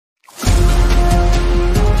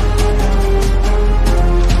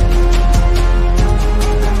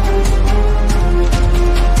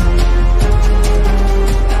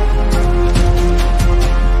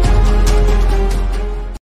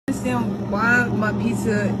now my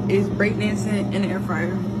pizza is breakdancing in the air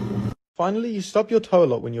fryer. Finally, you stub your toe a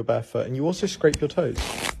lot when you're barefoot, and you also scrape your toes.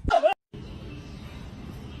 Yeah,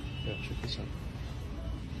 check this out.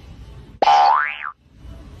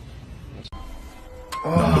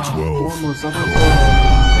 Oh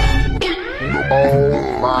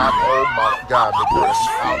my God.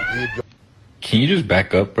 Can you just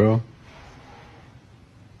back up, bro?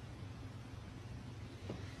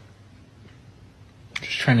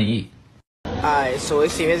 Just trying to eat. Alright, so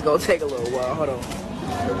it seems it's gonna take a little while. Hold on.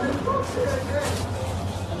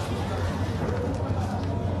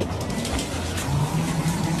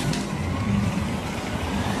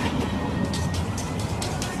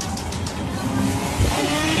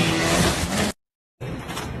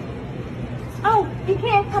 Oh, you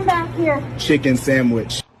can't come back here. Chicken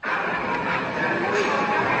sandwich.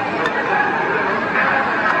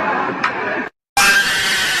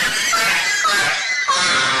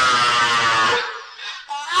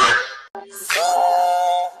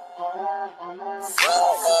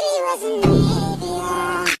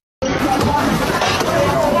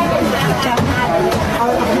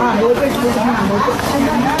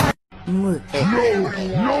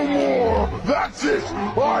 No more. That's it.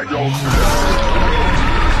 I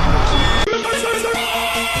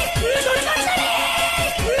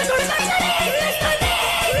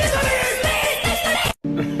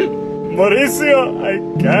Mauricio,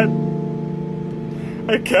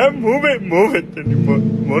 I can't move it anymore.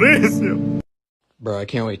 Mauricio. Bro, I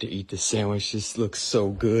can't wait to eat this sandwich. This looks so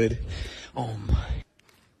good. Oh my.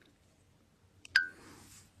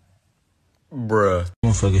 Bruh.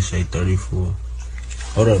 Motherfucker say 34.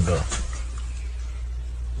 Hold up, though.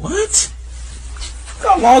 What?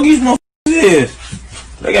 How long these motherfuckers is?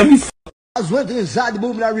 They got me I went inside the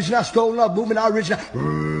movement original, stolen up movement original.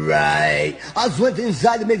 Right. I went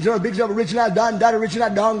inside the mix of big original, Don original,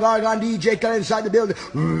 Don Gargon, DJ Khaled inside the building.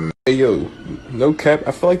 Hey, yo, no cap.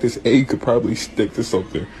 I feel like this egg could probably stick to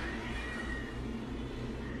something.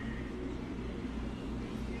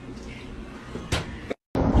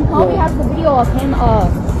 Jacoby has the video of him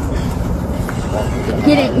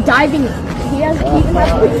diving. He even has the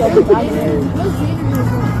video of him diving.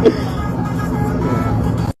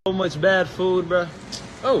 So much bad food, bro.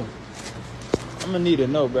 Oh, I'm gonna need to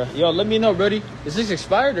know, bro. Yo, let me know, buddy. Is this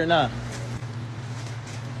expired or not?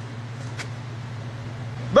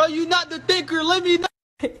 Bro, you not the thinker. Let me know.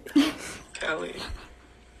 Callie,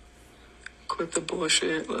 quit the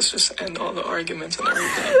bullshit. Let's just end all the arguments and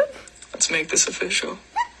everything. Let's make this official.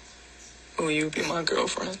 Will you be my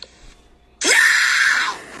girlfriend?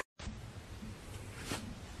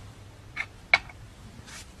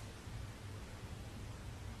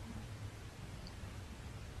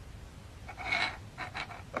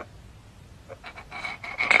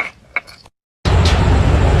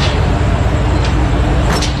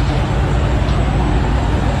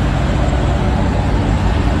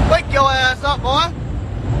 Wake your ass up, boy.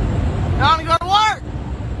 Time to go to work.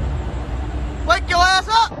 Wake your ass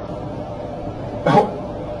up.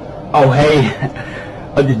 Oh, hey.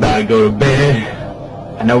 I just about to go to bed.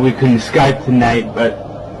 I know we couldn't Skype tonight, but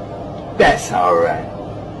that's alright.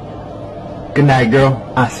 Good night, girl.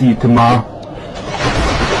 I'll see you tomorrow.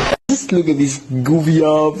 Just look at this goofy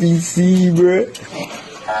RPC, bruh.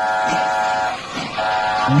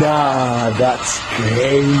 Nah, that's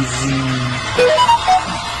crazy.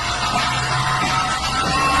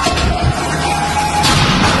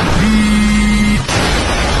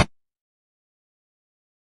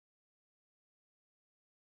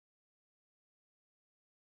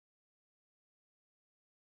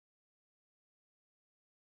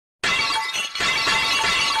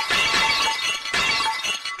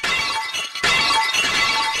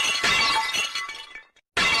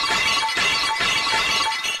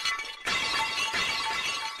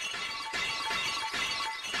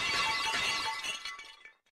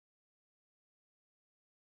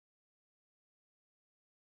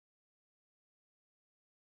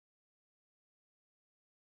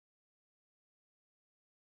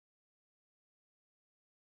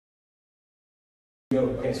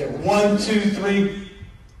 Okay, so 1, 2, 3.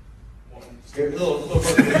 Little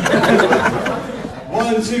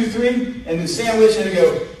 1, 2, 3, and the sandwich, and it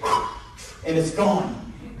go, and it's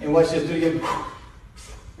gone. And watch this, do it again.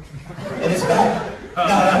 And it's back.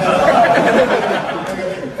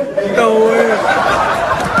 No way.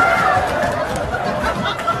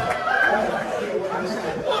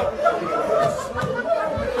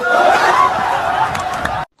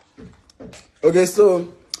 Okay, so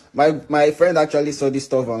my friend actually saw this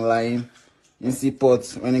stuff online in see pot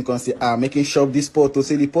when he can say making sure this pot to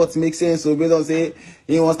say the pot make sense, so we don't say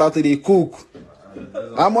he wants to start to the cook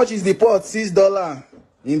How much is the pot? $6.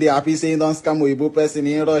 In the happy saying don't scam Weibo person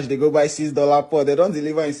in rush, they go buy $6 pot. They don't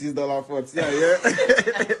deliver in $6 pots. Yeah.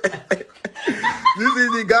 This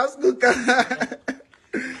is the gas cooker.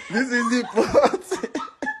 This is the pot.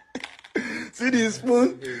 See the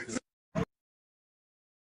spoon.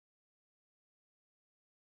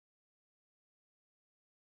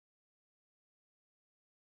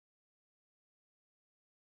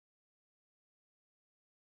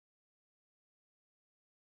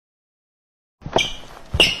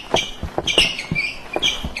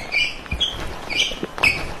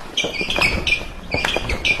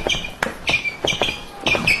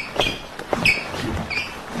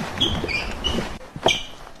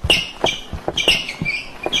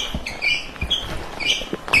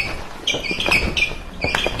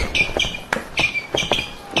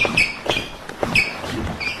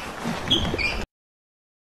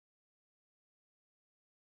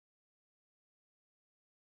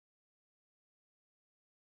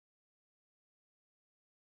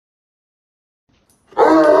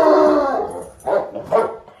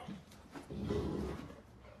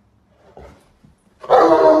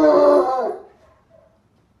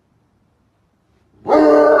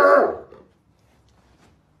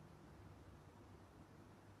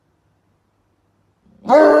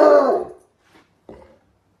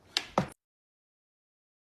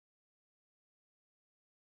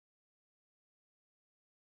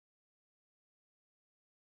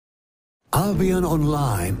 Albion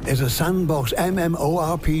Online is a sandbox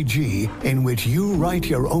MMORPG in which you write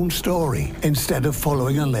your own story instead of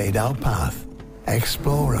following a laid-out path.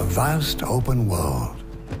 Explore a vast open world.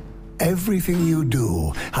 Everything you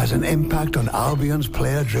do has an impact on Albion's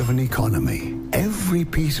player-driven economy. Every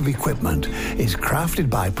piece of equipment is crafted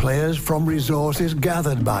by players from resources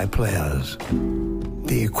gathered by players.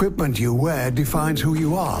 The equipment you wear defines who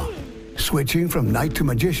you are. Switching from knight to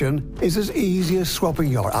magician is as easy as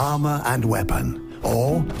swapping your armor and weapon,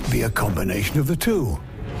 or be a combination of the two.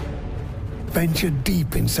 Venture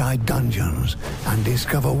deep inside dungeons and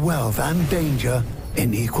discover wealth and danger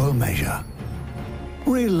in equal measure.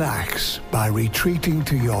 Relax by retreating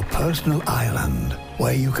to your personal island,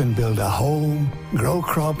 where you can build a home, grow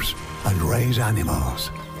crops, and raise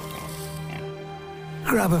animals.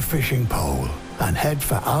 Grab a fishing pole and head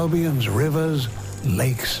for Albion's rivers,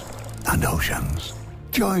 lakes, and oceans.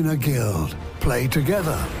 Join a guild, play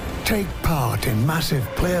together, take part in massive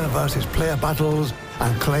player versus player battles,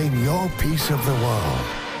 and claim your piece of the world.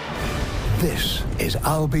 This is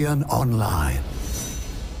Albion Online.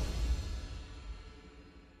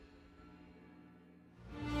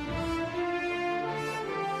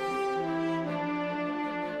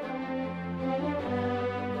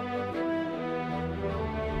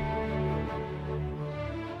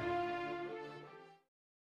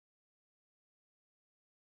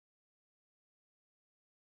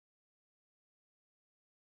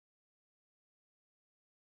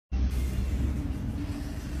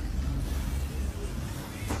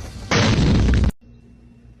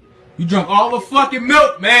 You drunk all the fucking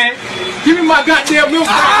milk, man. Give me my goddamn milk.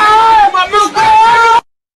 Ah, my milk. Ah!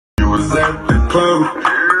 You was at the club,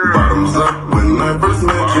 bottoms up when I first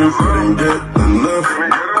met you. Couldn't get enough.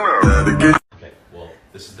 Had to get. Okay, well,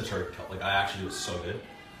 this is the turkey cut. Like, I actually was so good.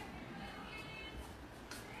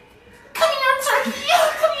 Come here, turkey.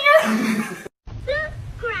 Come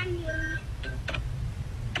here.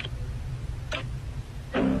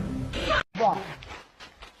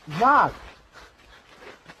 Zach.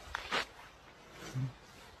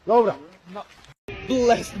 Laura. No.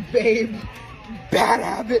 Blessed babe. Bad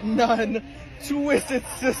habit none. Twisted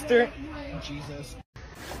sister. Jesus.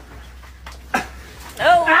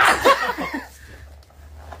 Oh.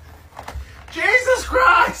 Jesus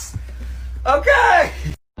Christ. Okay.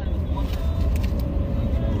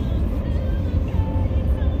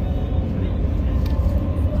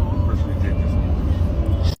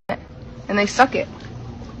 And they suck it.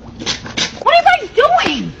 What are you guys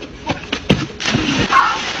doing?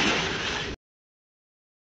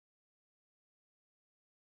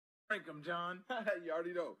 Drink them, John. You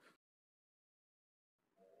already know.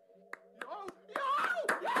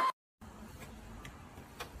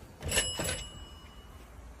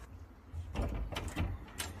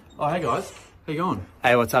 Oh, hey guys. How you going?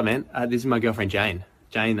 Hey, what's up, man? This is my girlfriend, Jane.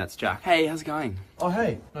 Jane, that's Jack. Hey, how's it going? Oh,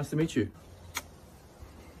 hey. Nice to meet you.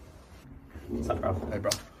 What's up, bro? Hey,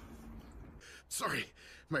 bro. Sorry,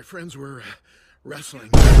 my friends were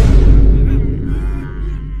wrestling.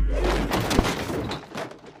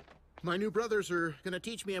 My new brothers are gonna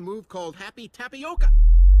teach me a move called Happy Tapioca.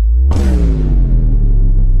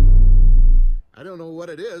 I don't know what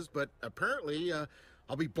it is, but apparently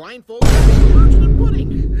I'll be blindfolded with virgin and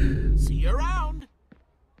pudding. See you around.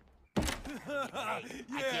 I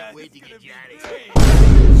can't wait to get you out of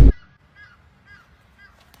here.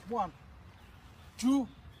 1, 2,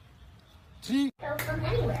 3. Go from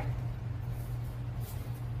anywhere.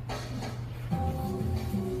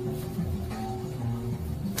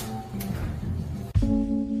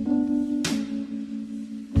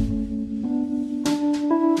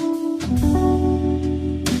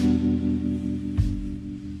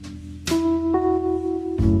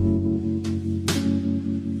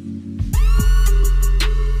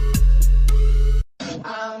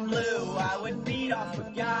 I'm blue, I would beat off a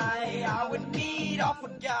guy. I would beat off a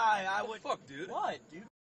guy. I would. Fuck, dude. What, dude?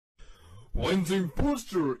 One thing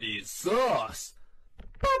poster is sauce.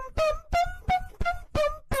 Dun dun dun dun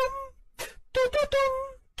dun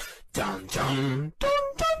dun.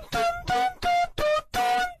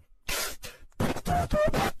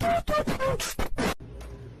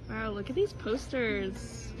 Wow, look at these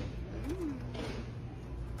posters.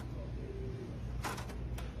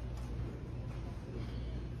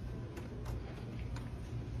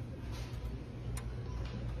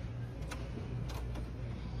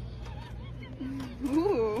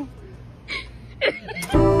 Ooh.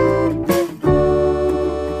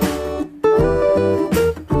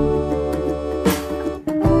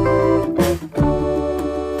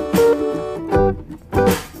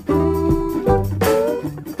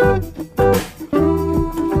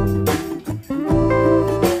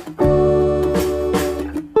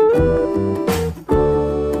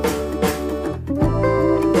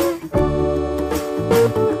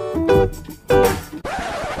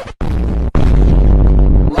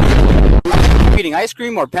 Eating ice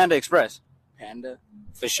cream or Panda Express? Panda.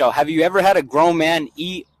 For sure. Have you ever had a grown man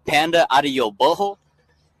eat Panda out of your butthole?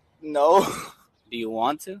 No. Do you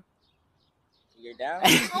want to? You're down?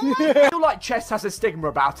 I feel like chess has a stigma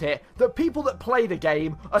about it, that people that play the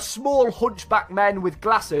game are small hunchback men with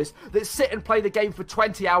glasses that sit and play the game for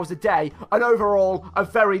 20 hours a day and overall are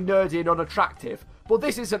very nerdy and unattractive. But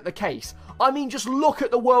this isn't the case. I mean, just look at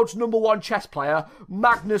the world's #1 chess player,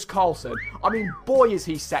 Magnus Carlsen. I mean, boy is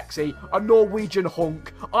he sexy, a Norwegian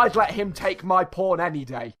hunk. I'd let him take my pawn any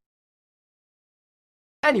day.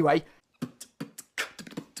 Anyway.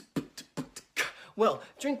 Well,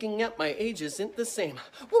 drinking at my age isn't the same.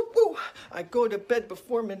 Woo woo! I go to bed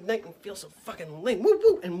before midnight and feel so fucking lame. Woo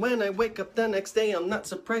woo! And when I wake up the next day, I'm not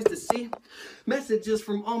surprised to see messages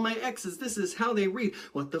from all my exes. This is how they read.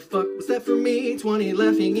 What the fuck was that for me? 20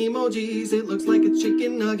 laughing emojis. It looks like a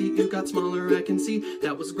chicken nugget. You got smaller, I can see.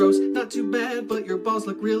 That was gross, not too bad, but your balls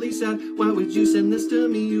look really sad. Why would you send this to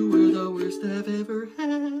me? You were the worst I've ever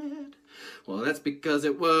had. Well, that's because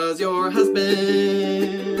it was your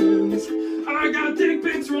husband's. I got dick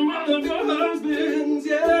pics from all of your husbands,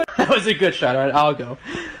 yeah. That was a good shot. All right, I'll go.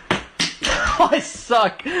 Oh, I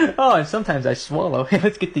suck. Oh, and sometimes I swallow.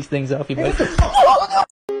 Let's get these things off you, buddy.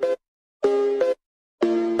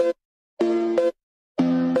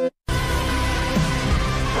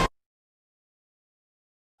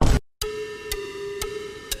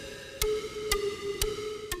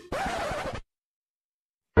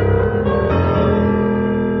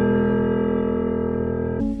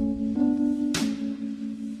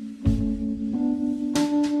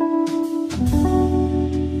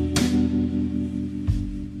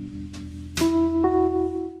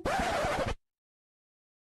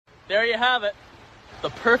 There you have it. The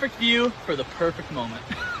perfect view for the perfect moment.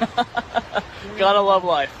 Gotta love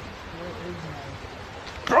life.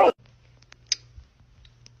 Bro.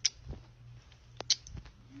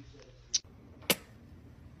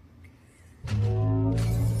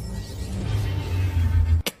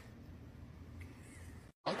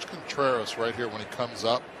 Watch Contreras right here when he comes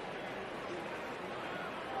up.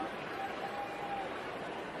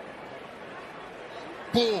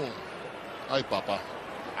 Boom. Ay, papa.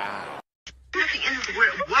 At the end of the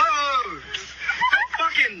world. Whoa! Don't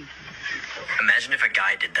fucking. Imagine if a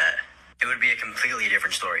guy did that. It would be a completely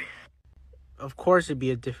different story. Of course it'd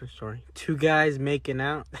be a different story. 2 guys making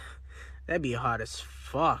out. That'd be hot as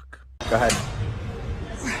fuck. Go ahead.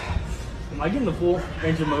 Am I getting the full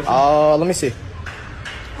range of motion? Let me see.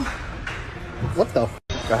 What the?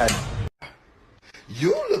 Go ahead.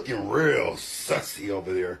 You looking real sussy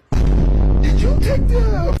over there. Did you take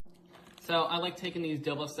the... So I like taking these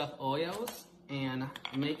double stuffed Oreos and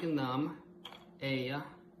making them a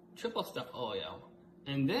triple stuffed Oreo.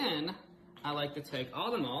 And then I like to take all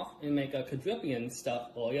them off and make a quadruple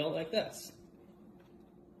stuffed Oreo like this.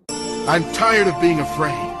 I'm tired of being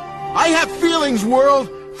afraid. I have feelings, world,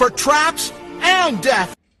 for traps and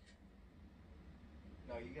death.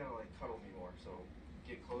 No, you gotta like cuddle me more, so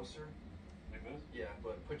get closer. Like this? Yeah.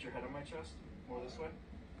 put your head on my chest? More this way?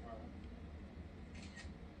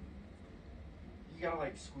 You gotta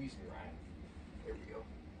like squeeze me, Ryan. There we go.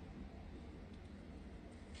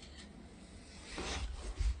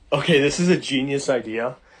 Okay, this is a genius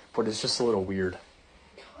idea, but it's just a little weird.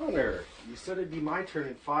 Connor, you said it'd be my turn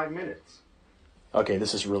in 5 minutes. Okay,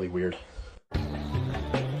 this is really weird.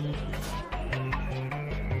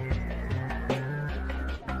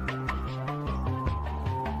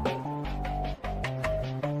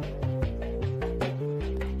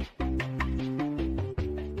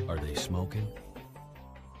 Are they smoking?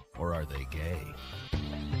 Or are they gay?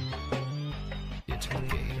 It's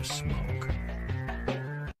okay to smoke.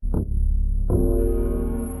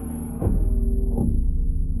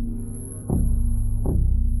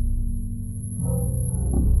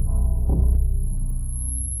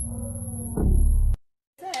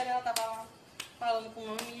 Sério, ela tava falando com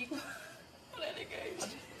um amigo. Ela é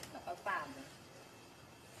elegante. Tá passada.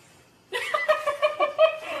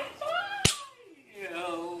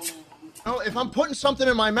 No, if I'm putting something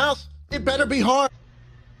in my mouth, it better be hard.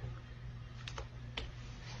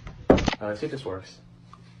 I think this works.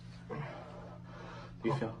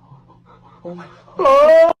 You feel? Oh my.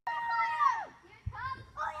 Oh!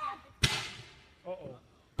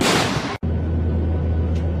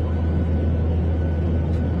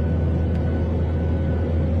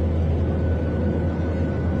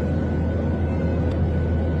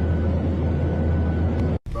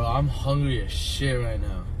 Bro, I'm hungry as shit right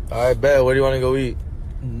now. Alright, bet. Where do you want to go eat?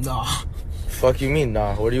 Nah. Fuck you mean,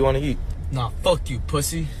 nah? Where do you want to eat? Nah, fuck you,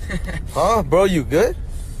 pussy. Huh? Bro, you good?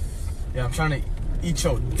 Yeah, I'm trying to eat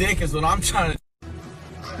your dick is what I'm trying to.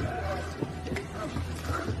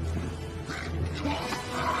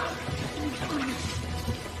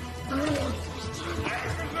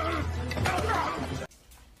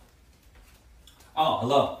 Oh,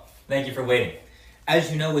 hello. Thank you for waiting. As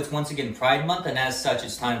you know, it's once again Pride Month, and as such,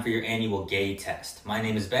 it's time for your annual gay test. My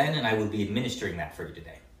name is Ben, and I will be administering that for you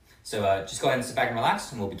today. So just go ahead and sit back and relax,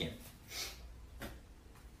 and we'll begin.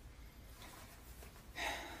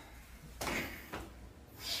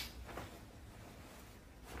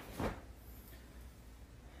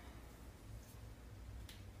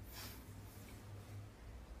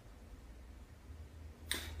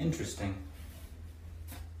 Interesting.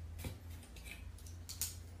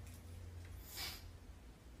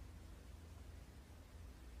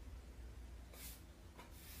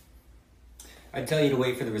 I'd tell you to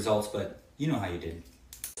wait for the results, but you know how you did.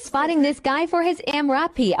 Spotting this guy for his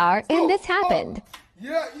AMRAP PR, and this happened.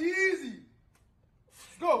 Yeah, easy.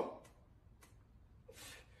 Let's go.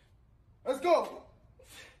 Let's go.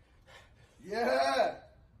 Yeah.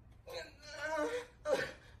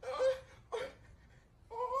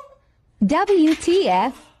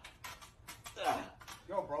 WTF?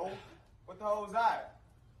 Yo, bro. What the hell was that?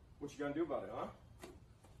 What you gonna do about it, huh?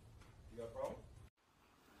 You got a problem?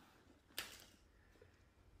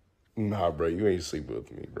 Nah, bro, you ain't sleeping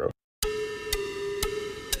with me, bro.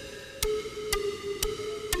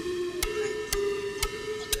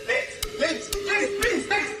 Ladies, please,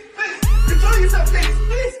 control yourself, ladies,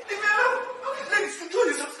 please, leave me alone. Ladies, control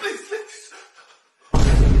yourself, please, ladies.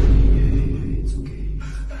 It's okay.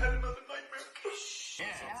 I had another nightmare. Yeah.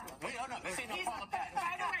 Wait, hold on. This ain't no fall back.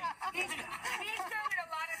 By the way, he's doing a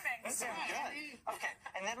lot of things. This is good. Okay,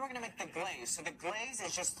 and then we're gonna make the glaze. So the glaze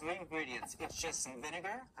is just 3 ingredients. It's just some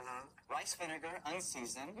vinegar, rice vinegar,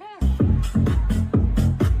 unseasoned.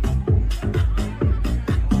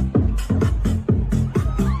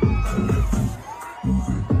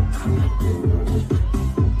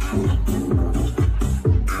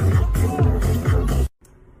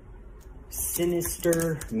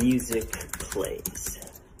 Sinister music plays.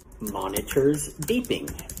 Monitors beeping.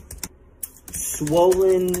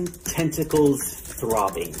 Swollen tentacles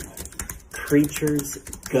throbbing. Creatures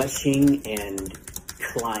gushing and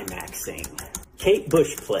climaxing. Kate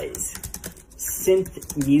Bush plays.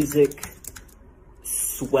 Synth music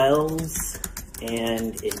swells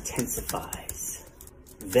and intensifies.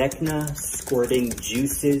 Vecna squirting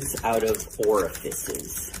juices out of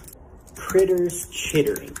orifices. Critters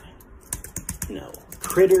chittering. No.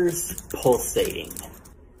 Critters pulsating.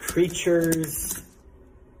 Creatures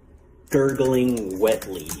gurgling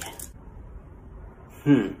wetly.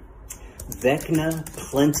 Vecna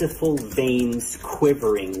plentiful veins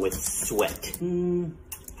quivering with sweat.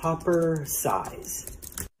 Hopper sighs.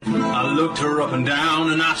 I looked her up and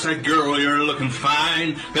down and I said, girl, you're looking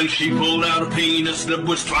fine. Then she pulled out a penis that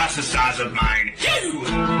was twice the size of mine.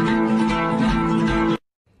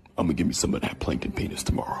 I'm gonna give me some of that plankton penis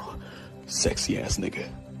tomorrow. Sexy ass nigga.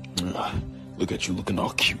 Look at you looking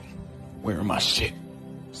all cute. Wearing my shit.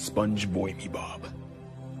 Sponge boy me, Bob.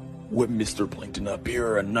 Whip Mr. Plankton up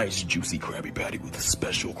here a nice juicy Krabby Patty with a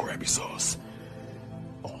special Krabby sauce.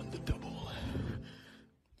 On the double.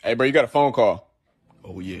 Hey, bro, you got a phone call.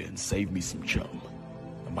 Oh yeah, and save me some chum.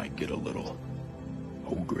 I might get a little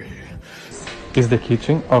hungry. Is the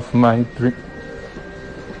kitchen of my dream.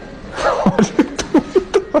 I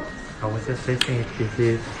was just thinking if this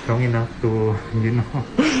is strong enough to, you know.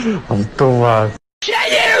 Thomas.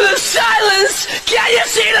 Can you hear the silence? Can you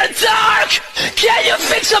see the dark? Can you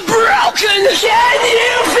fix a broken? Can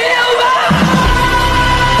you feel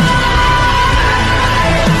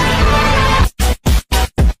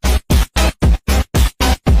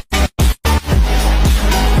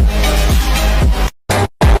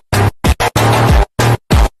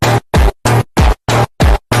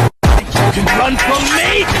You can run from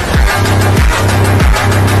me?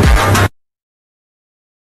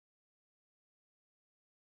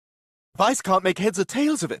 Vice can't make heads or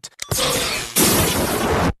tails of it.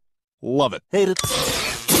 Love it. Hate it.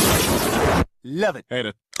 Love it. Hate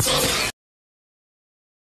it.